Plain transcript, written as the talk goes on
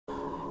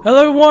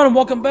Hello everyone and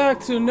welcome back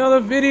to another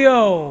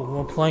video.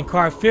 We're playing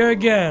Car Fear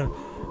again.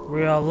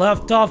 We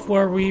left off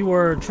where we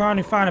were trying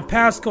to find a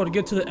passcode to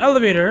get to the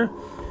elevator,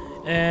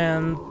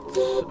 and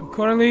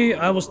accordingly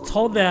I was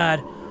told that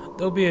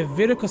there'll be a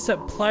video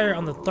cassette player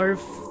on the 3rd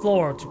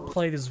floor to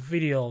play this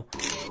video,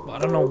 but I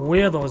don't know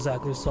where though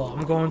exactly, so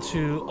I'm going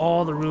to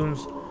all the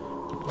rooms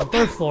on the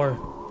 3rd floor.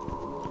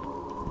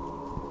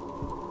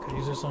 Can I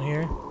use this on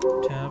here?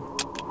 Tab.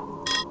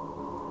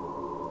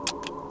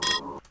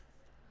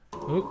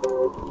 Oop.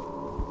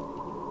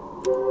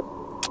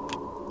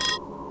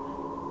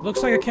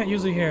 Looks like I can't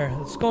use it here.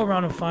 Let's go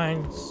around and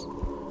find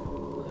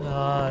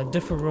a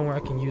different room where I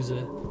can use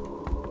it.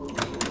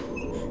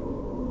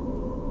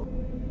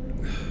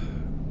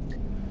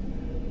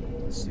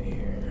 Let's see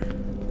here.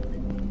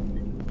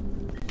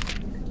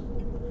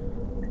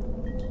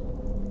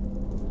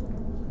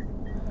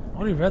 I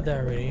already read that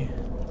already.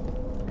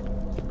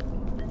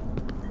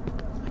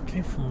 I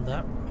came from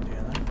that room,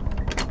 didn't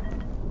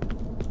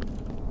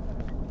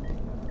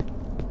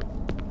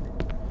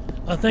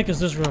I think it's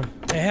this room.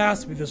 It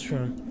has to be this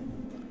room.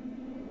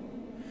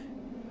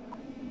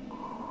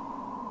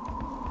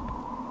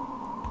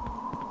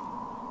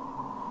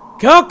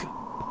 Cook!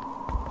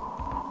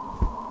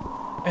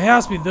 It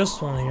has to be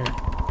this one here.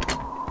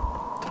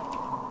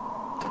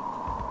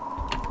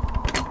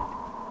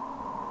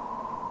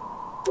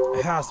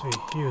 It has to be.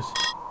 Use.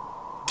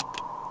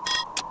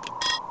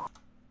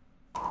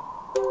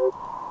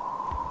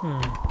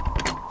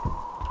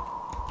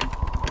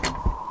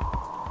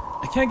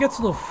 I can't get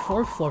to the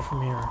 4th floor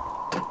from here.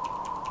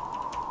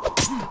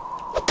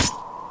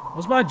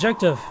 What's my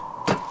objective?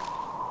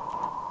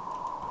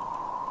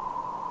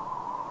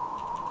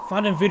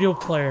 Find a video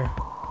player.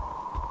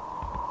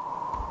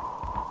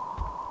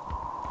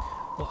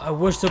 Well, I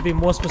wish there'd be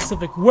more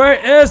specific. Where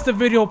is the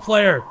video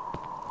player?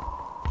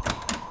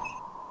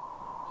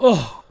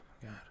 Oh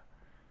God.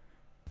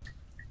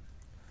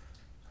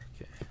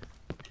 Okay.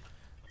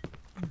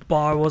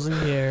 Bar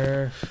wasn't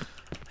here.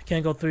 I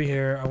can't go through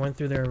here. I went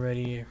through there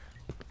already.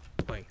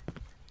 Wait.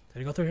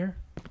 Did I go through here?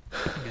 I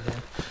think I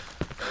did.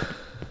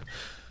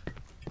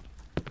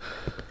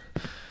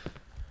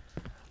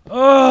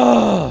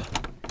 Oh!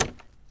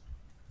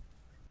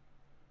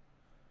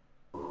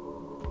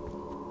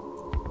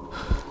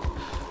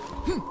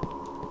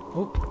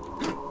 Oh.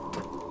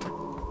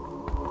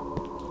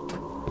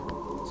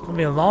 It's gonna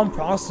be a long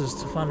process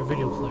to find a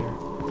video player.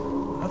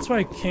 That's where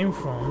I came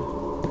from.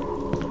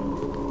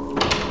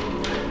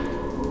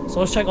 So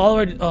let's check all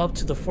the way up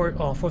to the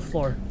 4th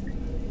floor.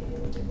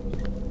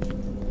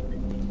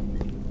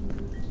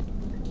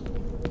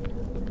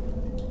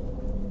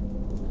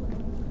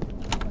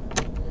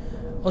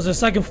 Oh, it's the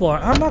 2nd floor.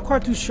 I'm not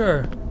quite too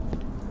sure.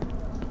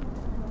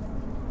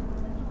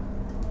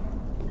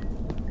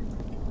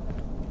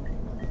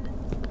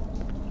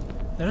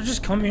 Did I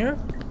just come here?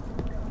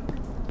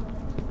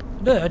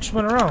 I did. I just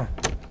went around.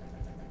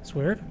 It's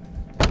weird.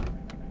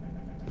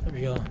 There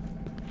we go.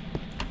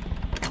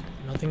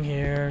 Nothing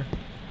here.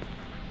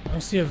 I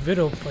don't see a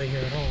video play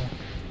here at all.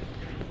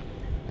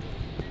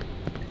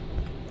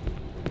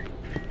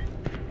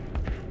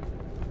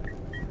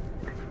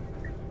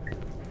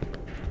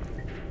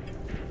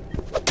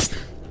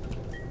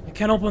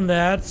 Can't open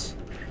that.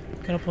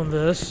 Can't open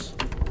this.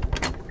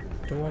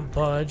 Don't won't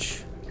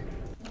budge.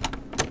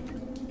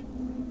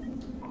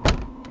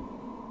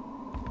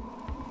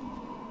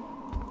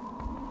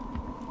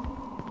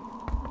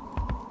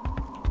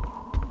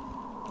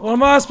 What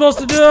am I supposed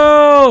to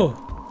do?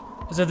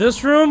 Is it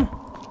this room?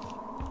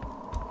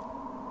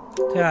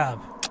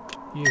 Tab.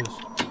 Use.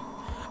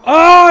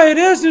 Oh, it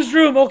is this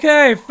room.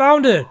 Okay,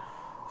 found it.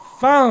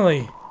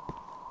 Finally.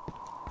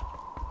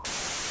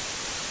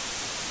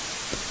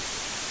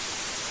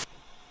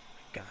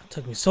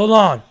 Took me so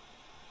long.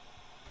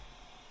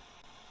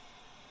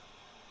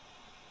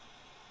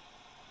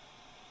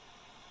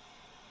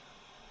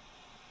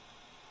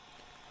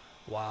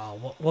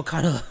 Wow, what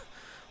kind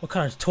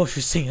of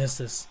torture scene is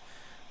this?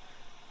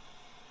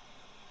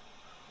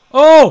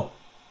 Oh!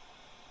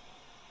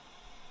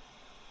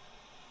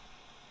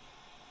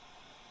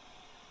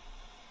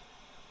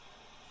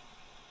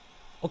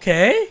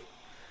 Okay.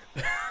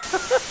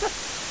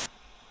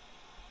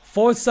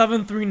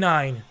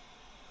 4739.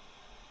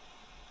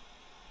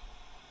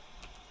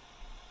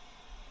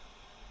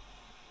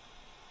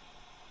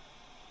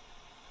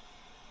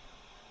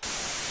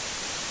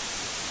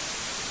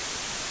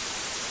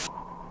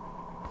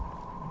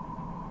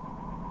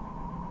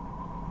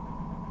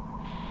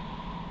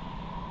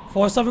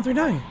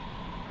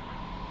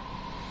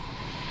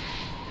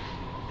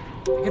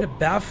 I get a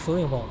bad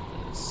feeling about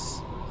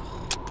this.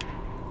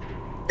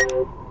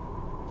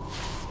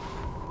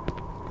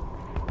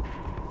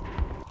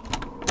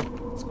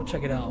 Let's go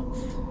check it out.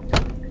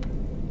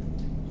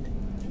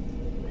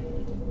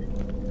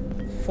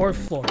 4th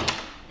floor.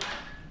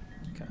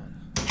 God.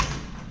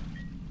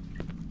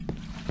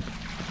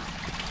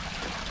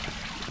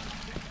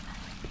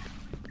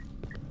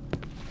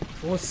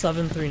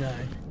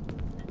 4739.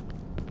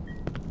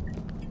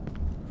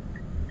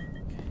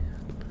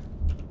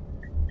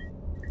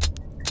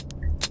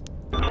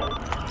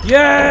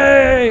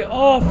 Yay!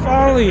 Oh,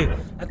 finally!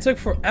 That took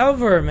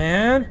forever,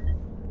 man.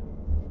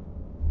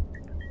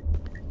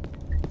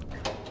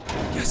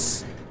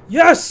 Yes!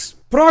 Yes!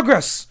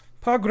 Progress!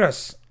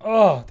 Progress!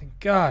 Oh, thank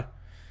God.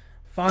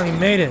 Finally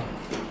made it.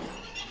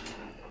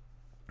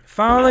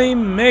 Finally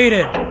made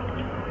it.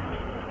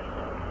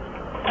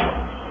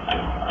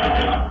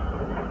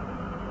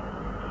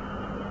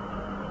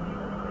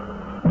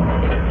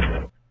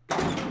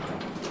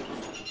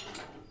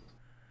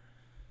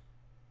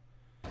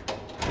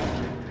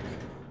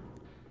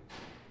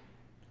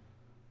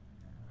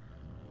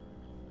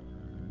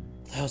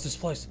 What the hell's this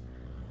place?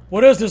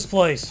 What is this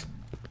place?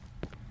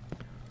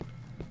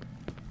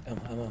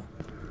 Emma.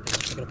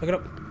 Pick it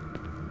up.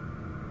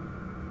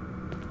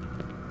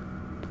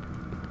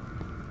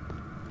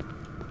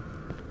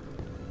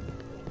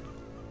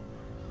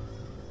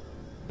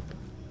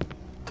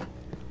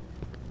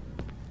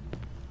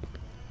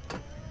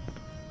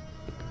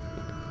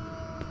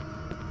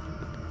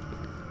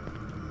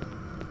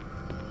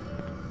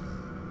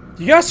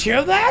 You guys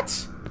hear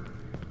that?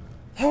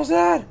 How was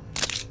that?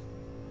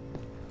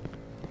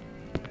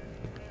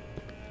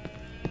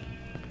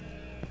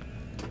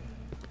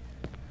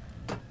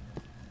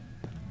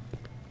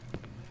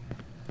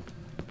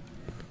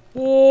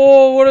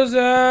 Oh, what is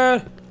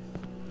that?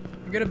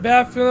 I get a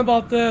bad feeling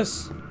about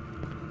this.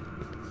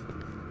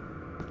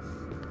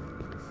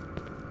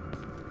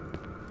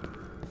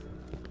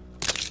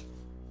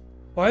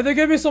 Why did they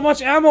give me so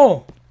much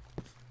ammo?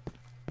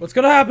 What's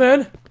gonna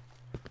happen?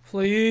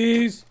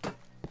 Please.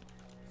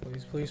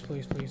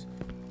 Please.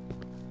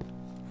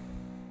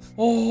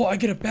 Oh, I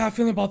get a bad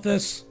feeling about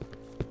this.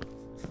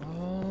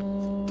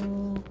 Oh,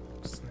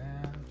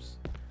 snaps.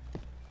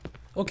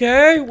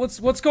 Okay, what's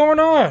going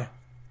on?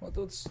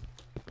 Let's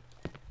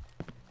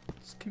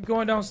keep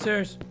going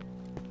downstairs.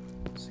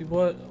 See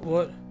what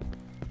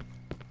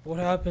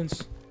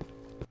happens.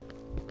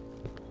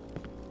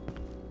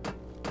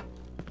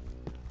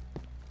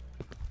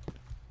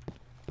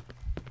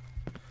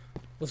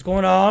 What's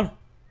going on?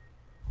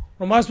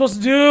 What am I supposed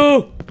to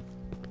do?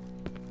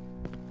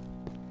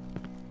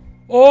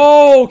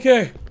 Oh,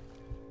 okay.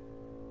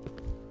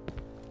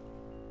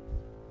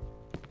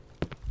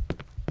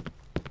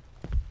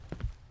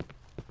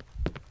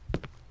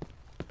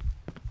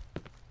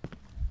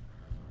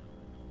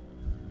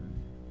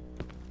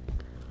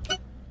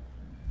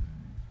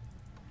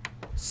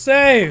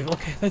 Save.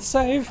 Okay, let's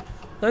save.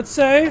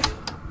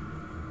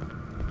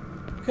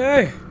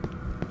 Okay.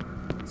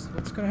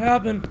 What's gonna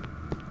happen?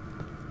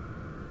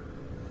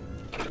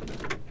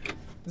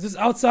 Is this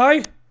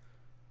outside?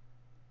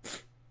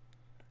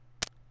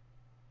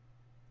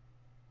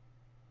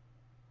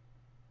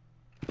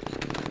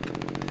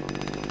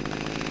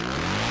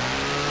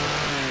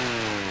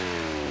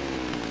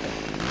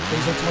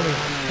 Please don't tell me.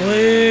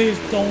 Please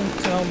don't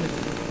tell me.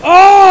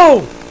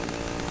 Oh!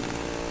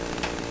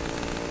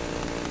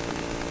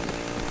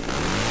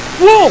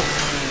 Whoa!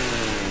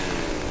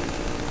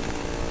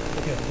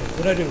 Okay.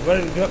 What do I do?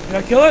 Do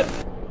I kill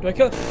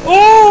it?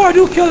 Oh, I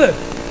do kill it!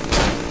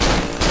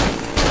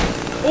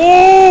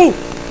 Oh!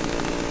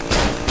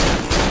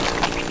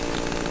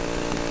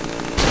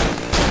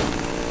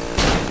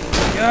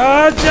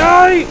 God,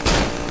 die!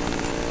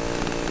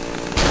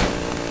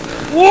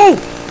 Whoa!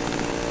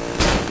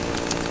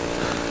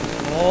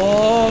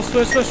 Oh,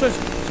 switch.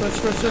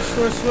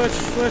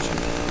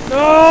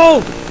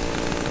 No!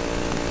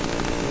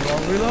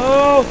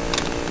 Reload!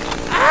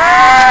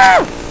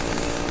 Ah!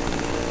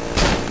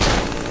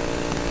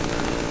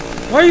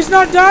 Why he's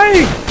not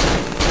dying?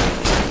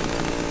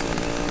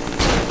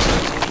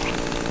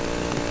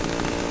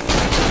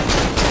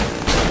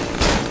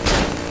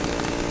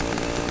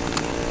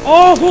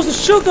 Oh, I'm supposed to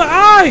shoot the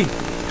eye!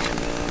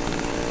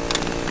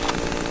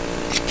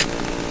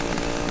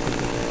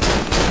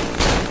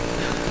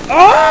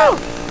 Oh!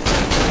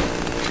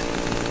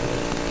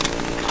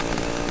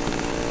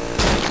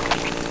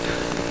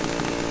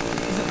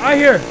 There's an eye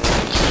here.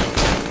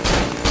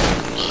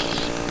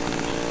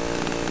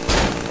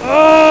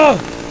 Oh!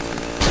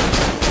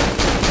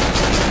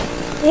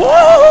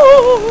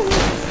 Whoa!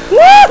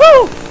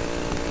 Whoa!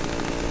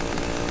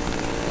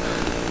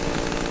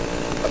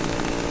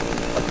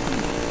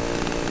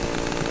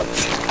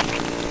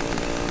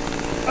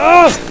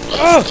 Oh!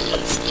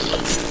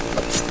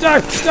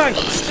 Die!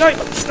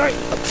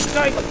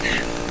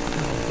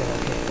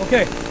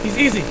 Okay, he's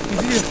easy to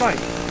fight.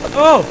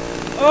 Oh!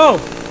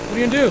 What are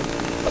you gonna do?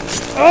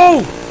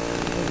 Oh!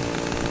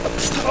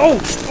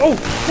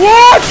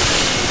 What?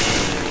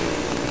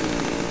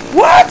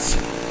 What?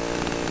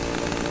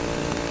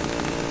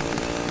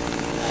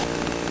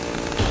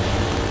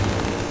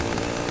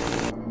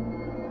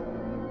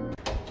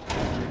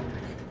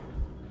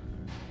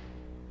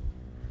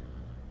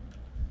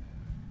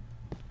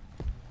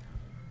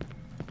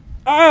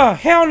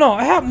 Hell no!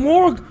 I have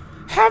more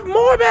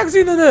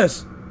magazine than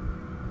this.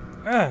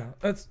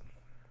 Let's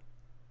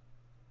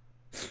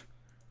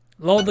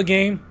load the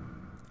game.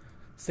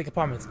 Stick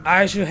apartments.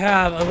 I should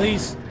have at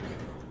least.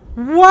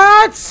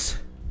 What?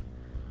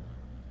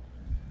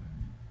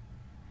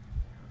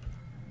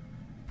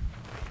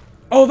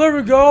 Oh, there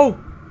we go.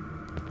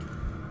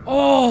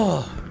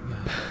 Oh.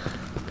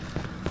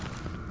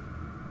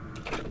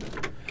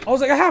 I was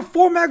like, I have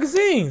 4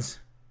 magazines.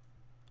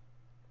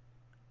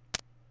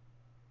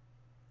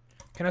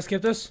 Can I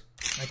skip this?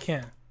 I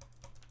can't.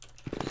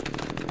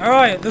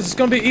 Alright, this is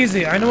gonna be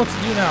easy. I know what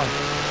to do now.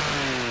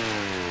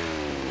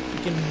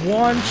 You can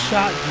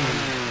one-shot you.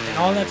 And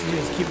all I have to do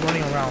is keep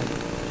running around.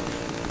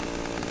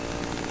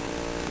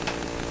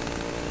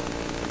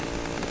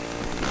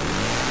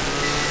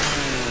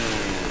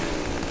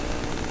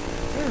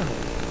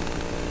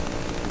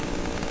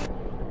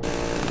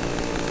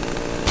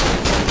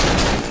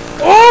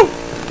 Oh!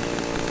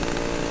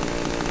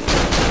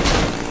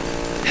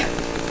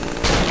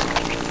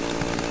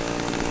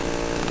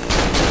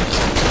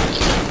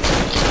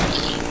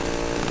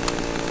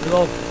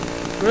 Reload.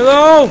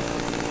 Reload!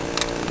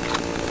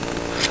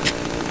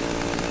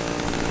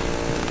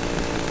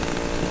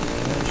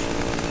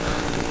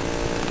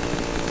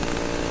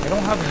 I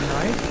don't have a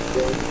knife.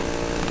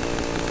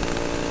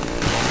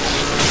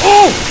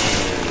 Oh!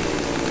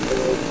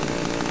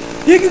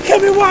 You can kill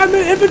me while I'm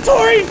in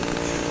inventory?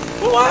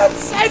 What?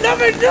 I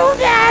never knew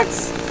that!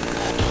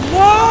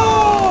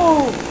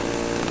 No!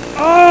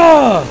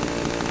 Oh!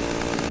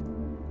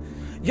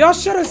 Y'all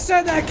should have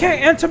said that I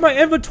can't enter my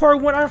inventory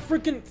when I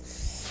freaking...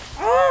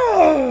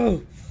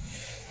 Oh!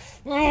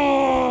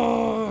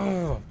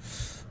 Oh!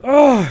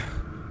 Oh!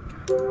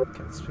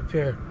 Okay, let's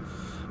prepare.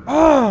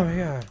 Oh my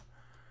god.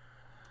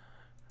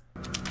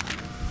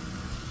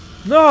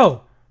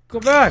 No! Go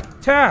back!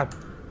 Tab!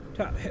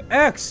 Tab. Hit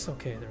X!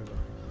 Okay, there we go.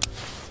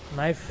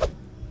 Knife.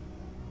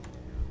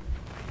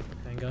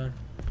 Handgun.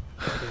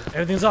 Okay,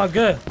 everything's all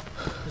good.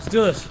 Let's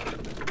do this.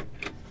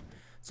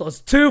 So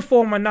it's 2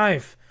 for my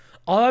knife.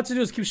 All I have to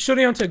do is keep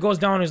shooting until it goes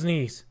down on his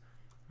knees.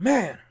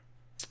 Man.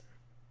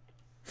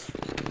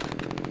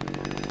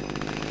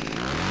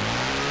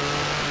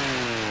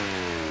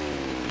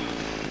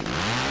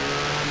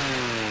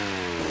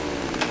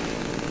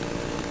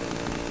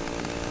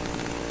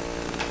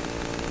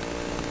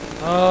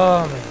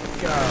 Oh my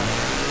god.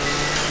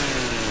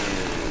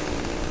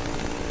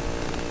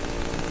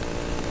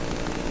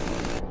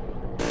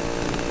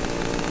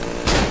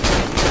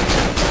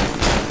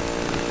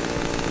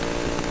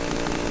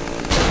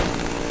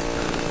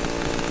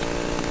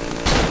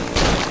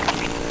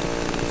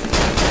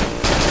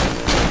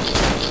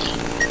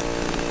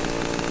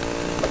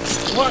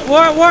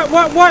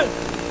 What?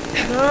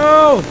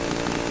 No!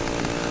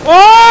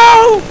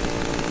 Oh!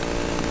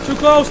 Too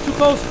close, too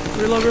close.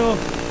 Reload, reload.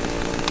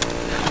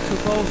 Too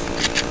close.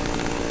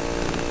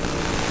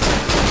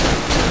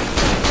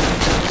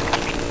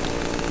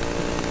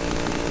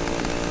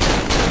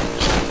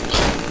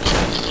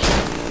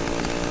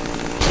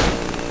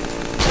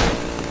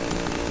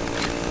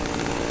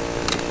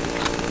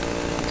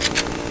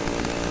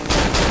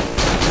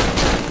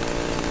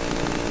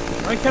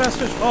 Why can't I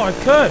switch? Oh, I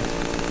could.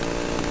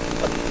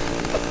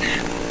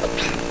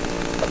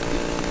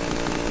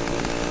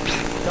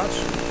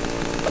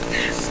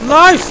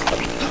 Slice!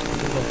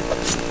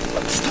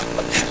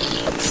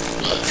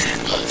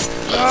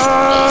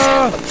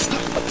 Ah!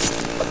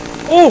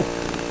 Oh!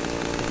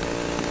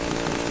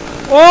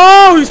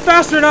 Oh, he's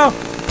faster now!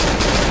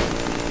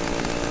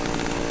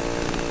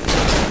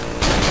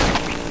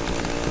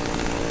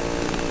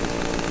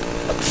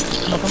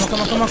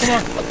 Come on.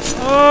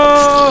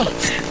 Oh!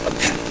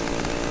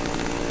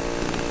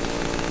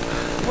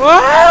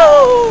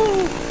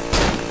 Whoa!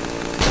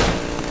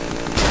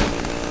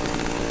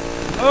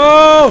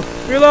 Oh!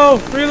 Reload!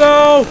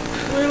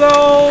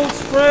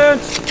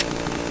 Sprint!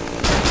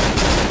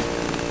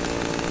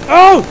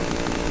 Oh!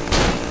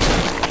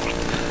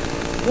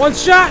 One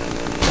shot!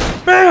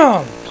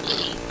 Bam!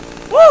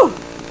 Woo!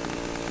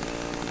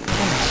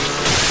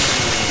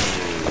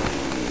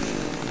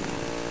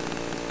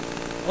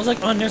 That was like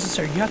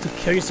unnecessary. You have to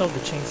kill yourself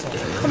with a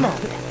chainsaw. Come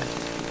on, man.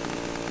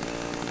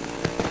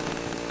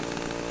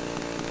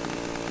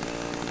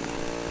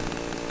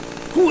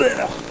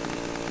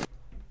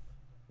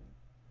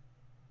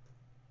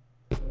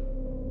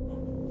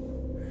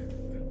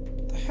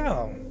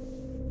 Hell.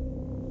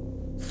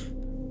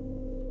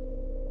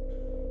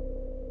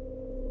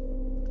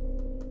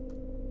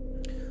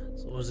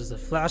 So was this a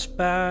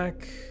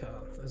flashback?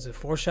 Is it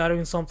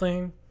foreshadowing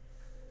something?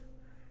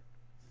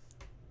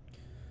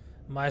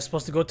 Am I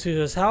supposed to go to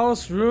his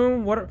house,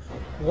 room?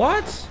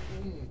 What?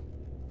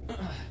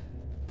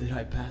 Did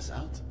I pass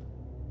out?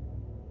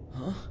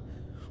 Huh?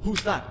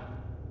 Who's that?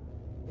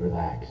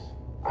 Relax.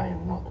 I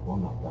am not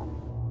one of them.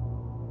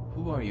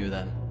 Who are you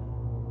then?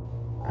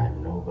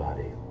 I'm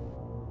nobody.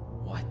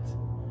 What?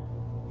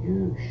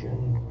 You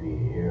shouldn't be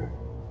here.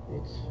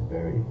 It's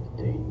very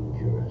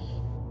dangerous.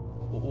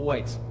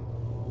 Wait.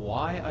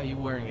 Why are you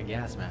wearing a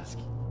gas mask?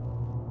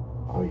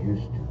 Are you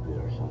stupid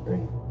or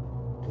something?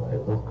 Do I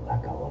look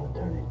like I want to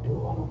turn into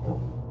one of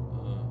them?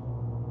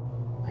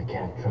 I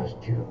can't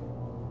trust you.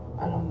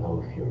 I don't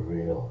know if you're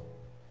real.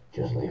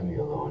 Just leave me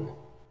alone.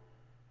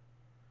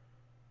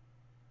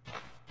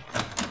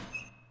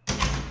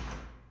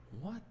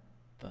 What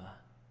the?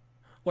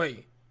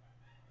 Wait.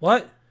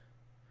 What?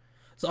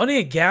 So I need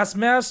a gas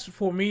mask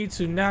for me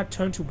to not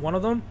turn to one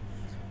of them.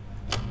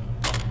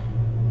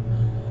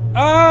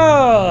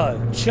 Ah,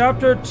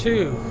 chapter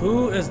 2.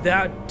 Who is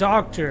that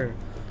doctor?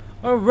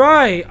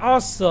 Alright,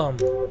 awesome.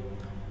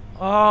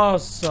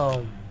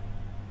 Awesome.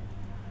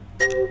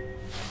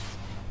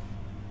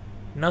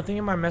 Nothing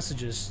in my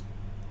messages.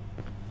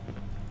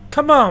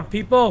 Come on,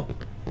 people.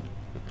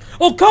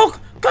 Oh, Coke!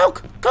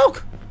 Coke!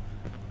 Coke!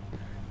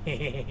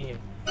 Alright,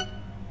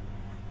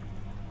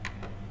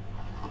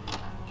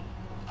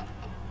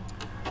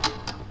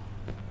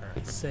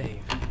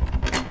 save.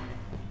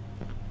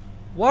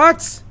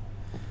 What?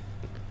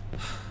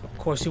 Of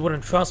course, you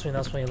wouldn't trust me.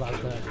 That's why you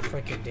locked that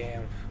freaking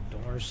damn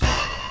doors.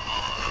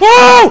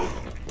 Whoa!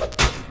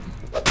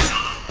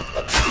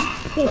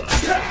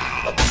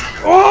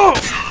 Oh!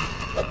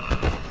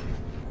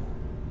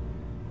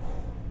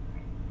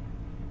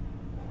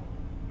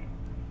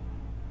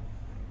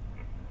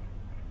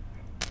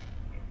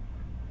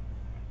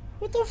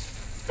 What the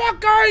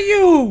fuck are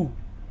you?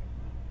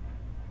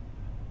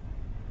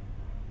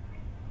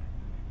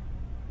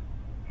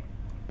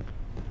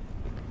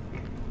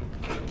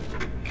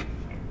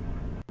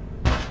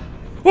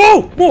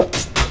 Oh! Whoa!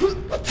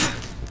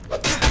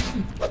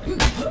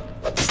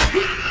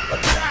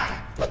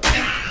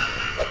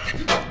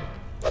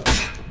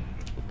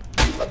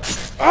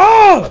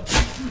 Oh!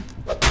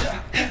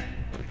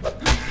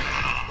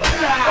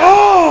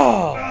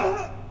 Oh!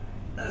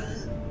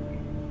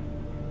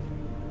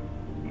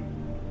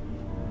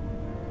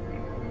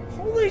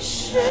 Holy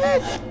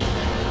shit!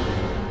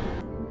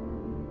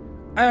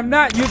 I am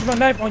not using my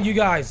knife on you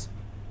guys.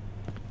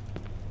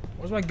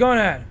 Where's my gun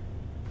at?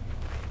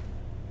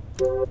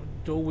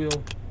 Dual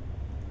wheel.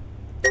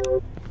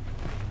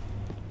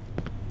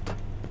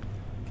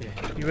 Okay,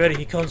 be ready.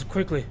 He comes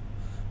quickly.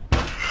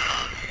 Wait,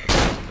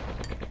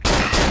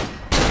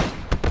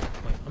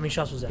 how many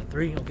shots was that?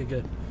 3? Okay,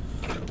 good.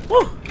 Woo!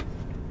 Okay,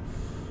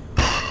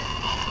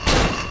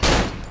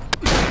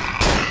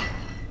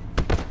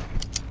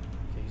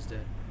 he's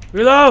dead.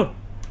 Reload!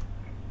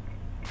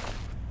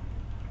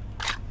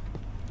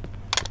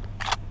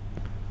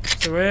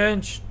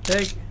 Syringe.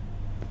 Take.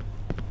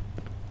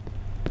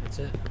 That's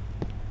it.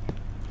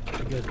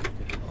 Good, good, good.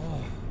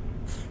 Oh.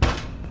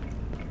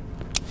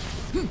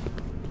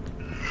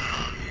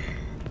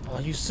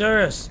 Are you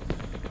serious?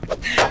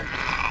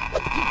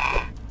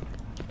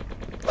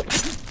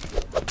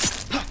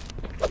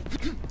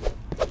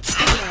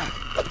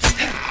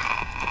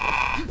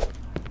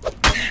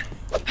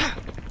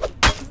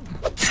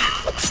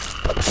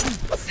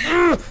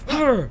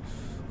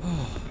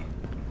 Oh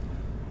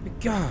my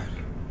God.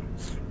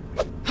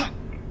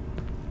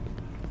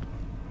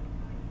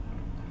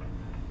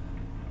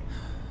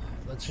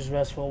 Let's just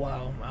rest for a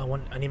while.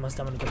 I need my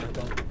stamina to go back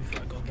up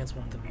before I go against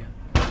one of them again.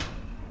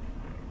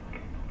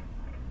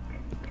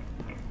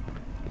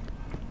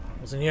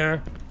 What's in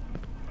here?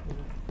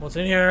 What's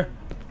in here?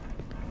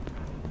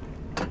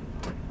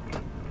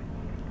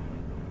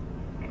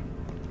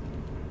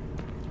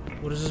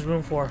 What is this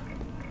room for?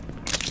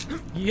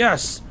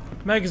 Yes!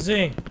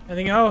 Magazine.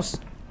 Anything else?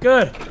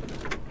 Good.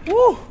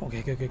 Woo!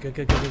 Okay, good, good, good,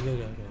 good, good, good, good,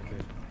 good, good.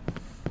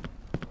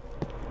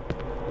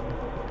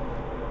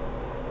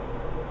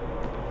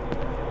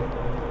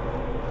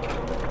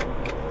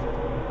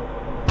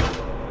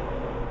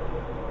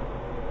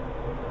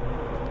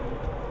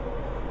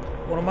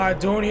 What am I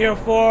doing here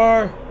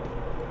for?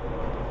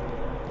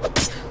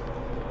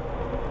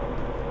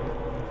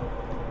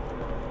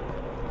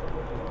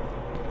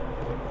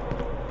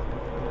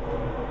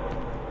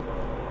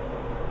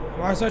 What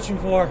am I searching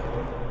for?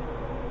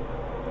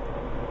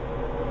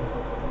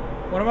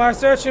 What am I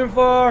searching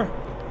for?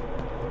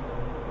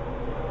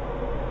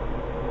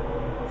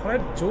 How do I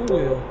dual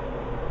wheel?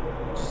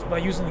 Just by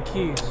using the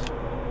keys.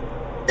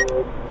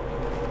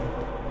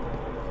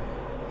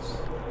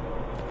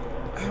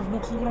 I have no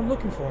clue what I'm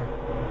looking for.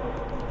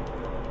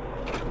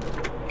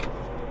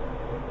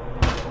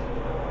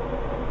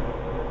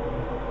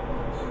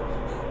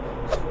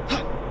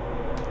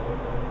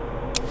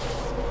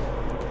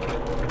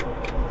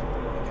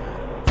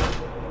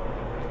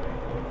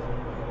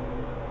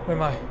 Where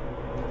am I?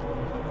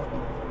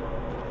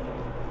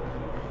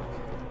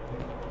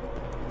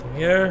 From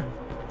here.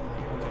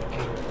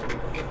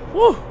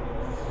 Woo!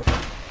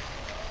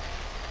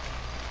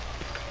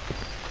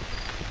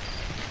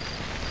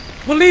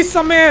 Police,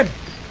 I'm in!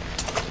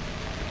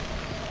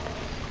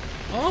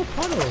 Oh,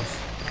 puddles.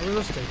 How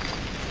realistic.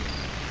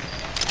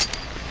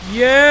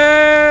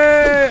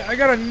 Yeah! I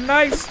got a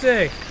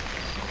nightstick!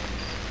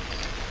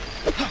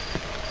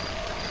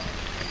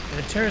 And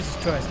the terrorist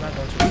destroy, it's not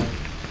going to work.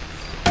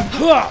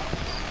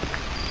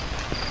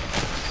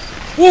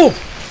 Whoa!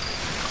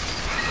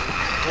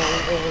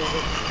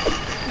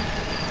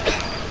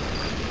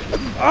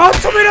 Oh,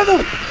 too many of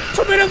them!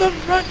 Too many of them!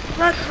 Run,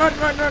 run, run,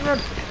 run, run, run!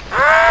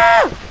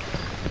 Ah!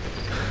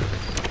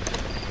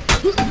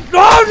 No,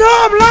 no,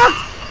 I'm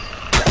locked!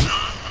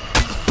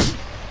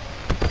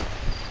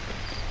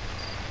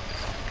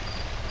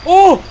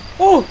 Oh,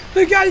 oh,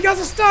 you guys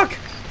are stuck! Okay,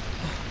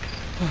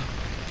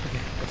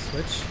 let's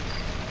switch.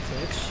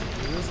 Switch.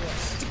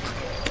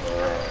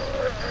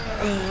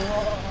 Okay.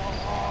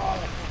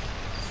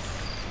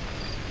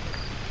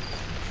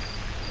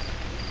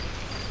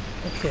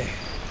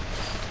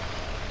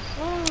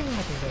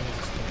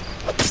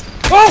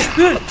 Oh,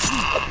 good.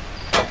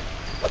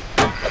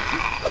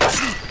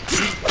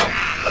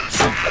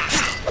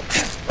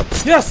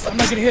 Yes, I'm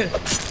not getting hit.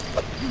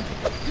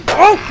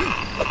 Oh!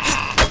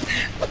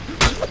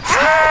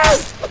 Ah!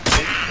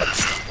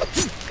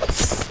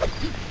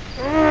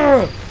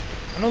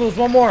 I know there was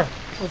one more.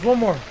 There was one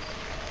more.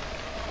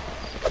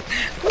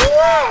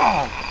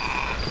 Wow!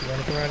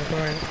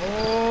 Running.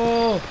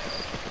 Oh!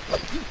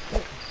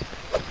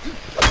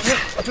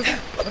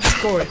 Let's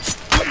score it.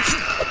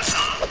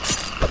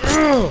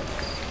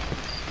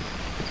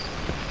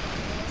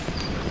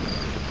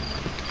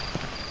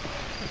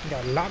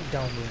 Got locked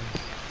down there.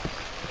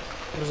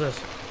 What is this?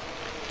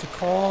 To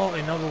call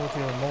a number with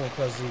your mobile,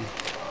 press Z.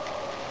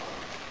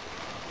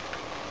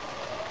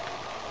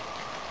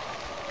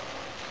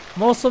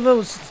 Most of it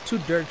was too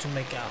dirty to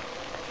make out.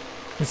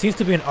 It seems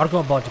to be an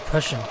article about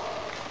depression.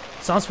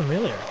 Sounds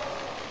familiar.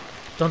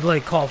 Don't delay.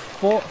 Call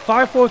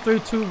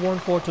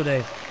 543214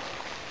 today.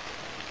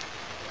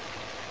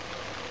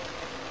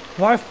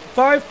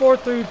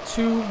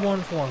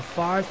 543214.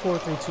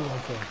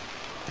 543214.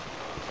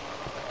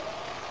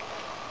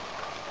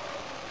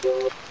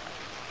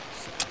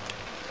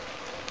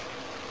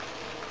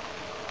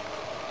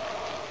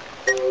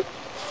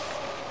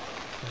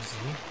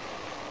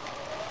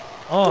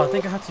 Oh, I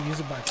think I have to use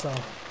it by itself.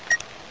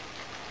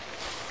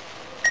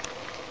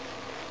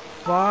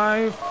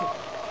 5.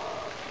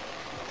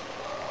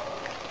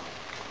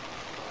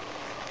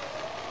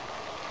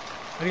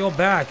 How do you go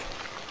back?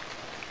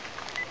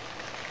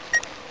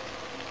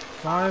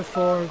 5,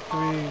 4, 3,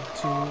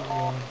 2,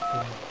 1,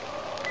 4.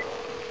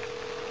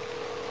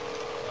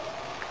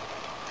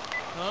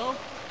 Hello?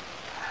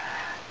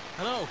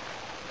 Hello?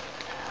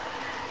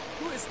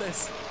 Who is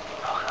this?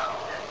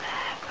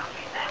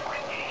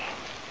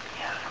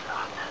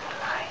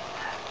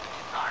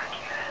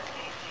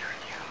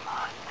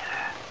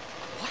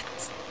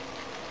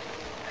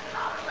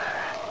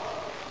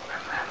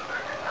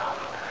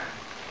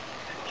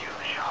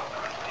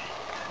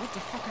 What the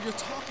fuck are you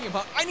talking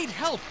about? I need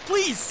help,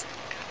 please!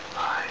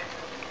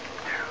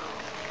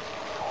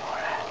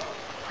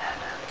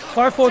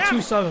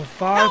 5427.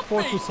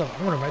 5427.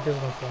 I'm gonna write this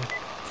on my phone.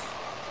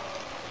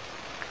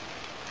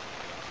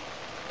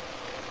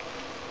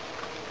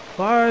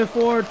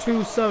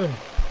 5427.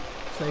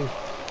 Save.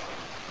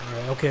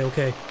 Alright,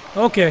 okay.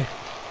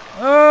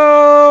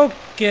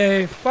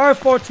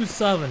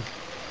 5427.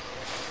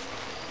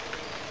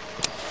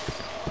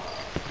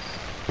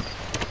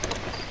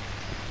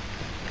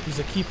 Use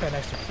a keypad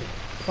next to it.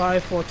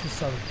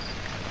 5427.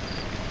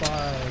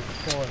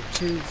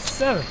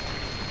 5427.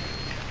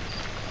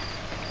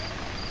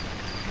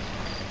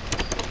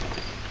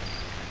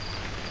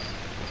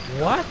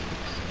 What?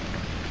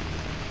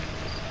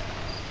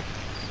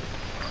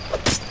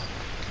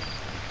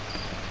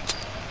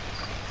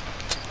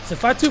 Is it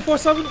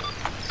 5247?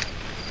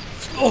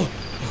 Oh!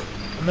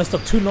 I messed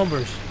up 2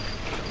 numbers.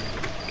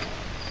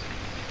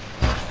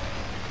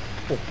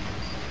 Oh.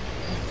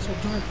 It's so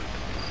dark.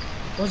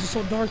 Why is it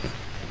so dark?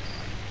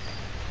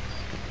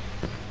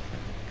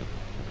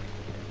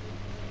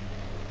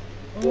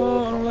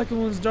 Oh, I don't like it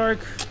when it's dark.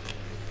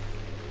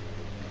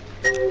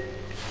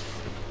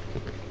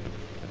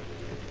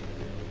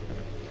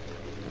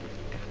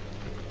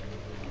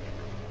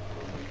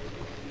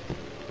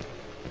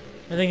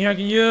 Anything here I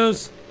can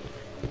use?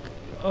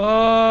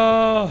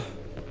 Oh.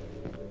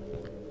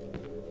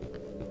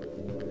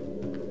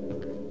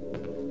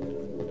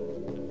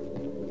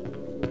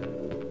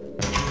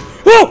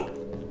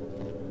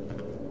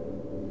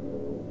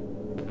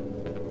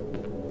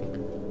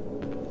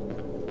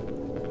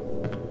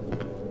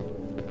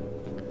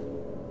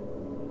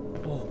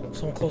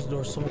 Someone close the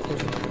door. Someone close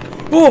the door.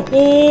 Oh!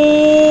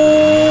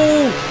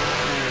 Oh!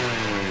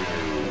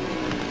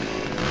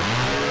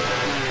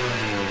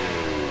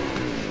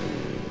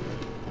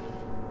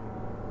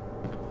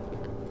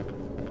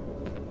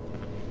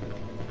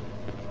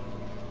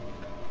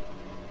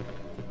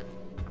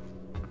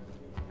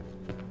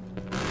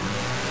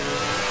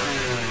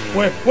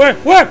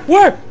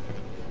 Where?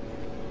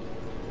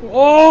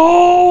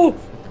 Oh!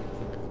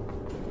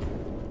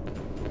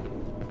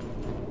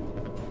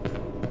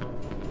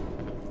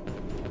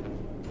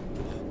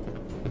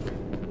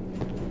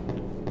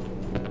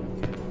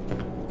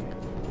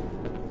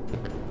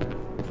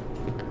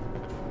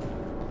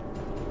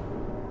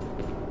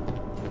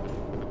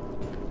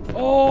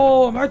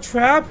 Oh, am I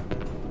trapped?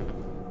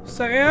 Yes,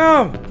 I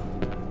am.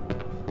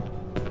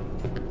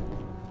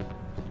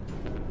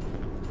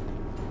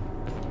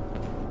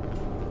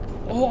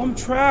 Oh, I'm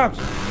trapped.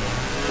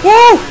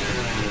 Whoa!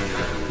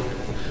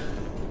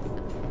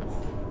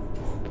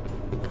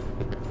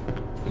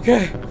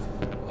 Okay.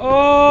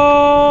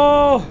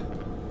 Oh!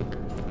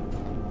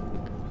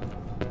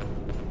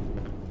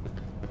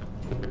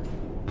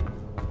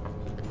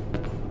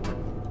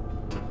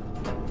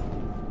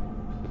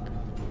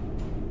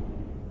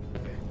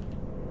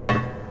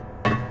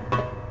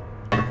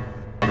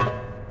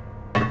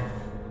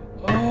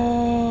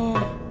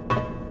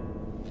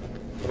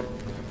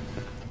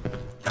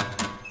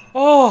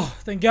 Oh,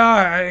 thank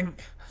God.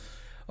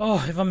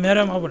 Oh, if I met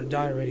him, I would have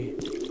died already.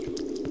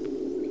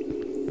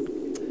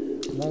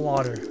 More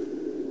water.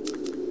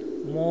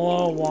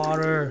 More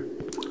water.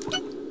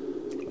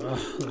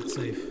 Let's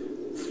save.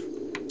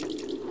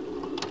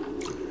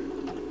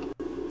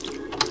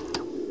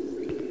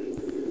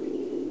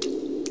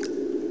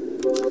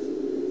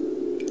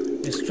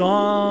 A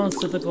strong,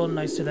 cyclical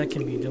nicer that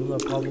can be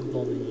developed,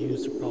 probable, and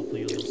used to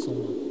properly use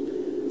someone.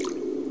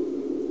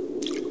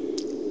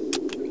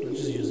 Let's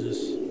just use this.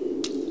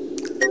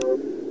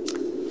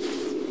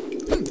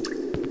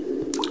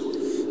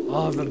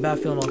 Oh, I have a bad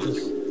feeling about this.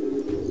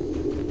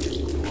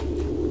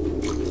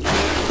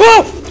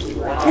 Oh!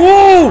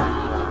 Whoa!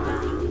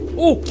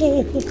 Oh!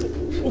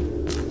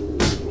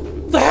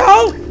 The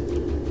hell?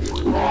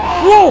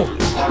 Whoa!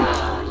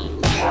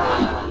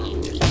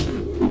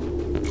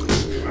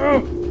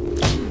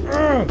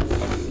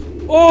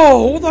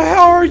 Oh, what the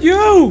hell are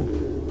you?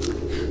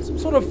 Some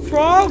sort of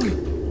frog?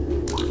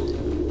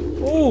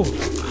 Oh.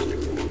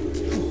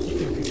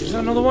 Okay. Is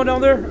there another one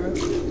down there?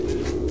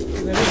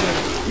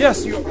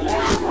 Yes, you are.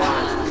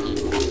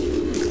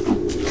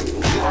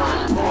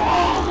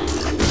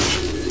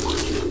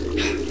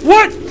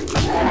 What?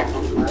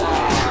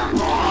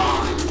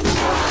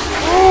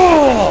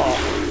 Oh!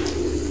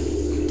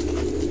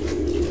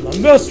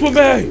 Don't mess with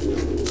me!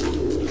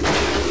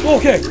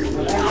 Okay.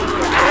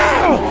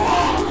 Ow!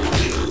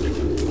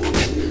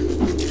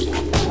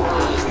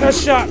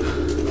 Headshot!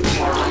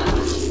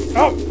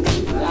 Oh!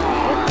 A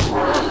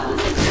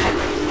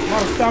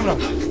lot of stamina.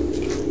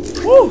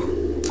 Woo!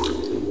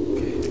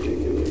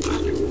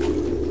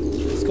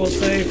 Let's go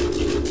save.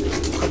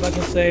 Go back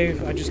and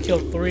save. I just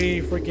killed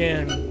 3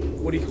 freaking...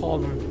 What do you call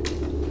them?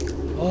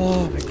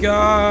 Oh my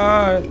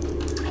God!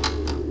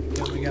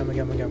 My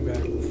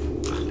God.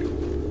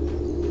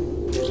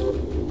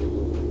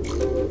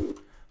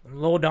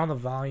 Lower down the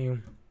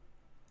volume.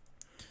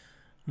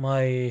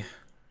 My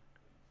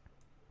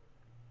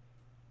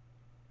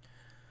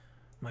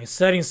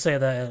settings say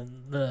that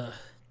the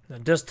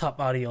desktop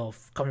audio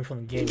coming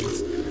from the game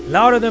is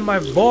louder than my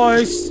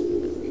voice.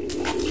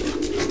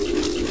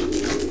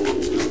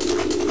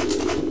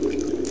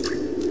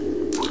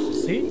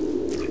 See?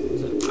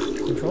 Is it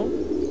control?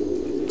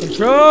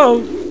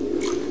 Control!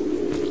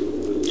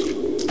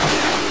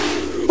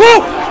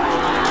 Oh!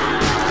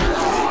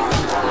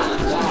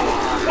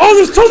 Oh,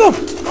 there's 2 of them!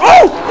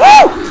 Oh!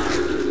 Oh!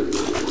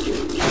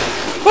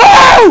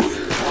 Oh!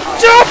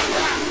 Jump!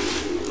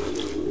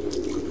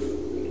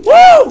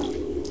 Woo!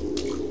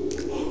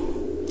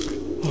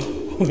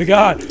 Oh my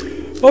God!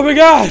 Oh my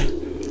God!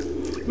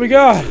 Oh my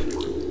God!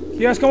 You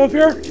guys come up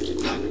here?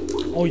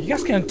 Oh, you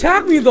guys can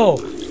attack me though!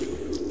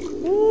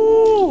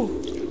 Woo!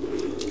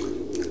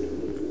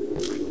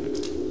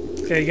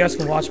 Okay, you guys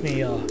can watch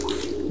me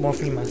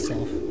morphing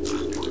myself.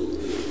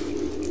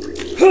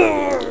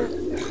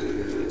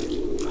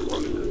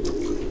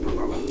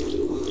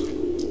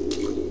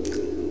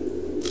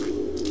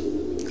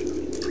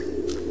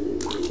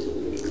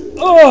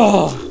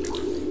 Oh,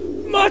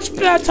 much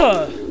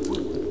better.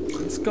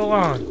 Let's go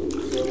on.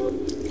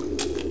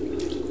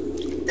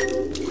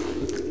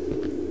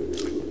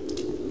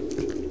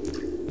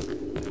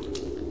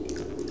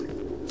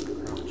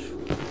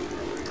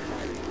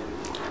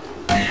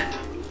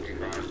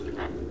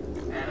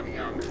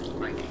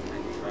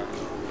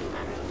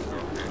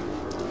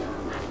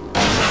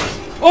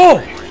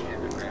 Oh!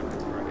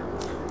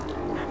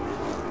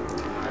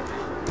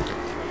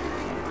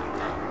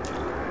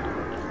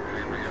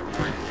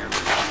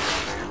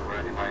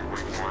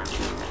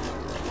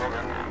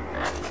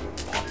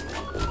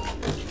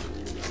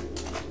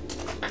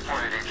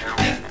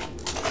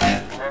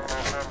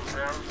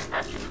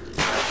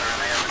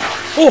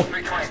 Oh!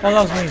 Oh,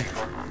 that was me.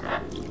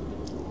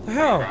 The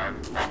hell?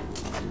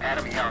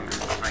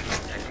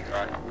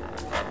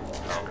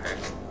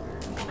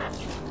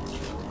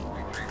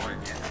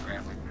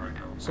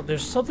 So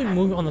there's something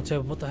moving on the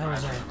table. What the hell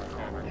is that?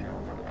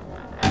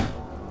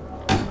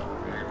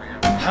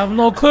 I have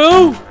no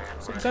clue!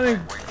 Some kind of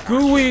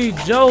gooey,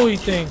 jelly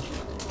thing.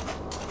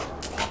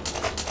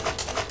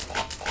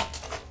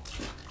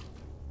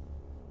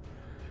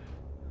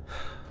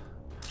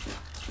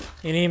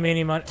 Any,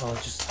 many, money. Oh,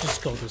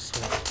 just go this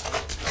way.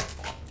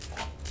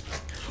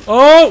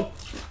 Oh!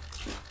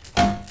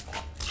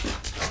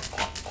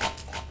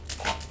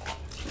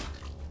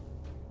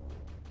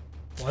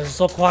 Why is it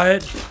so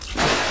quiet?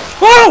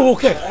 Oh,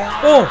 okay.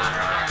 Oh.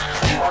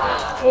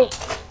 Oh.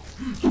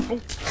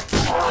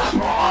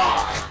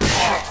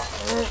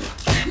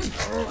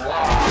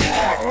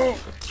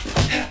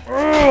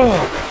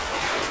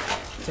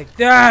 Take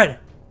that.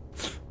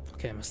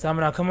 Okay, my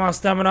stamina. Come on,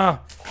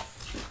 stamina.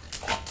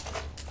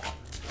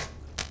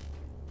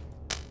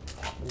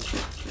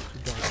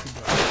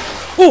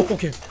 Oh,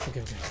 okay.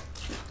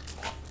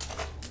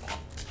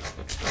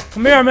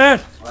 Come here,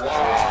 man.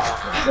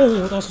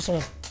 Oh, that was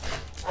someone.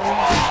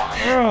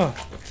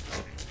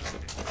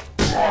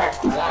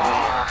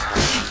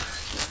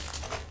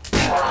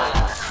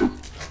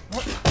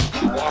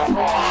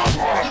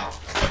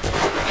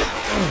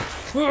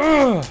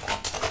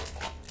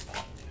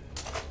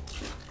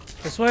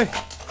 This way?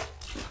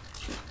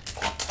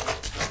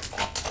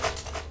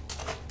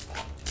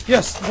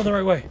 Yes, I'm going the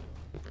right way.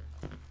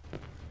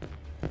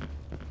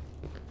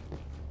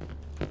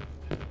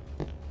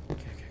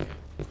 Okay.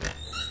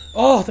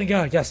 Oh, thank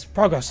God. Yes,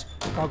 progress.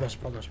 Progress.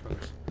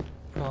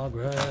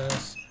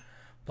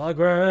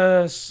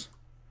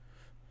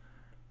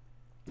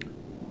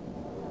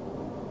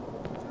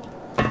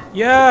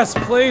 Yes,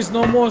 please,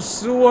 no more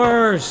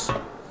sewers.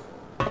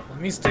 Let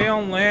me stay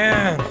on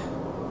land.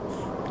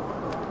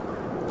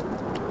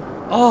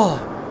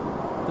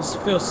 Oh, this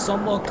feels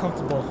somewhat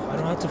comfortable. I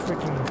don't have to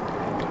freaking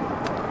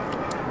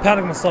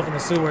panic myself in the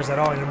sewers at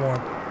all anymore.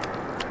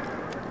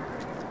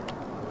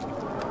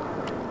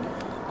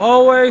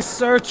 Always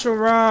search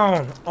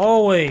around.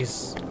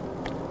 Always.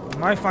 You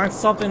might find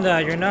something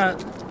that you're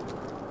not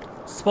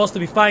supposed to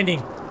be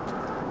finding.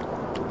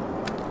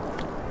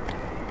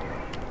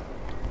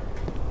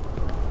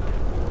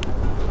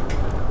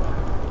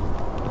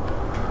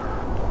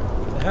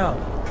 What the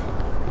hell?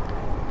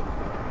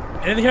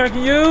 Anything here I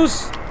can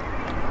use?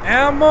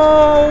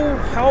 Ammo,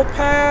 health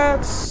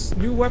packs,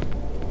 new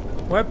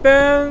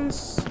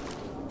weapons.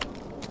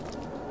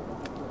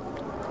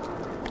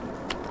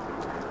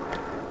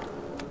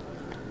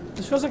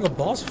 This feels like a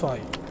boss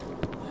fight.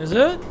 Is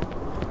it?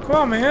 Come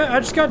on, man. I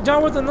just got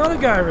done with another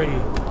guy already.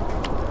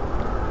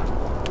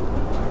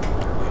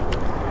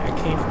 I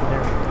came from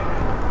there.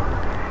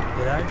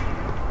 Did I?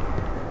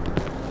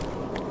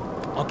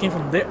 I came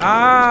from there.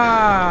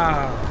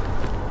 Ah!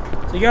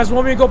 So you guys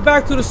want me to go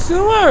back to the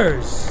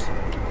sewers?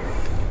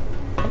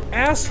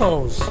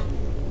 Assholes.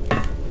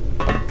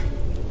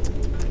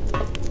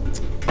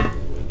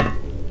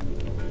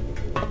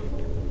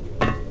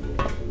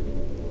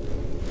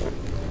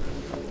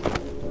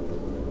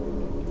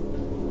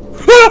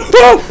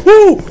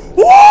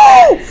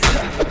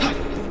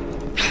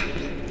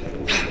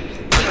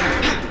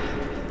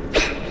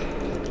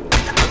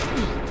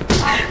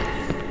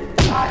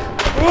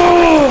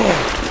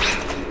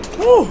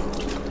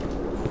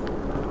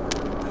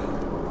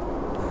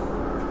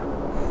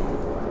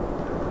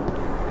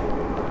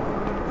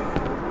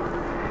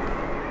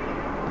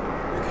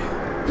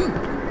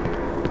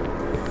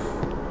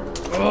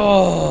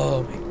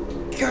 Oh my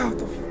God, what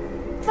the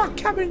fuck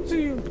happened to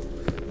you?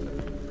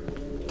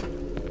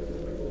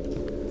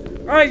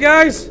 Alright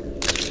guys,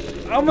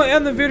 I'm gonna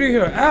end the video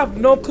here. I have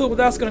no clue what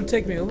that's gonna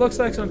take me. It looks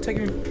like it's gonna take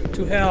me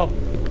to hell.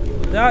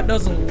 That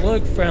doesn't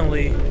look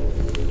friendly.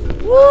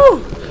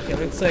 Woo! Okay,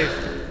 let's save.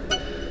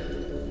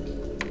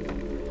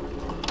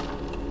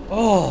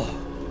 Oh,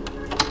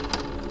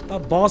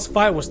 that boss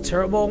fight was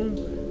terrible.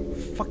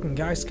 Fucking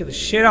guy scared the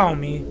shit out of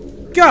me.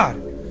 God!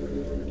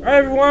 Alright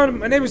everyone,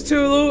 my name is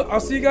Tulu. I'll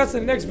see you guys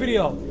in the next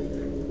video.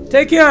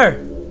 Take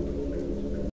care!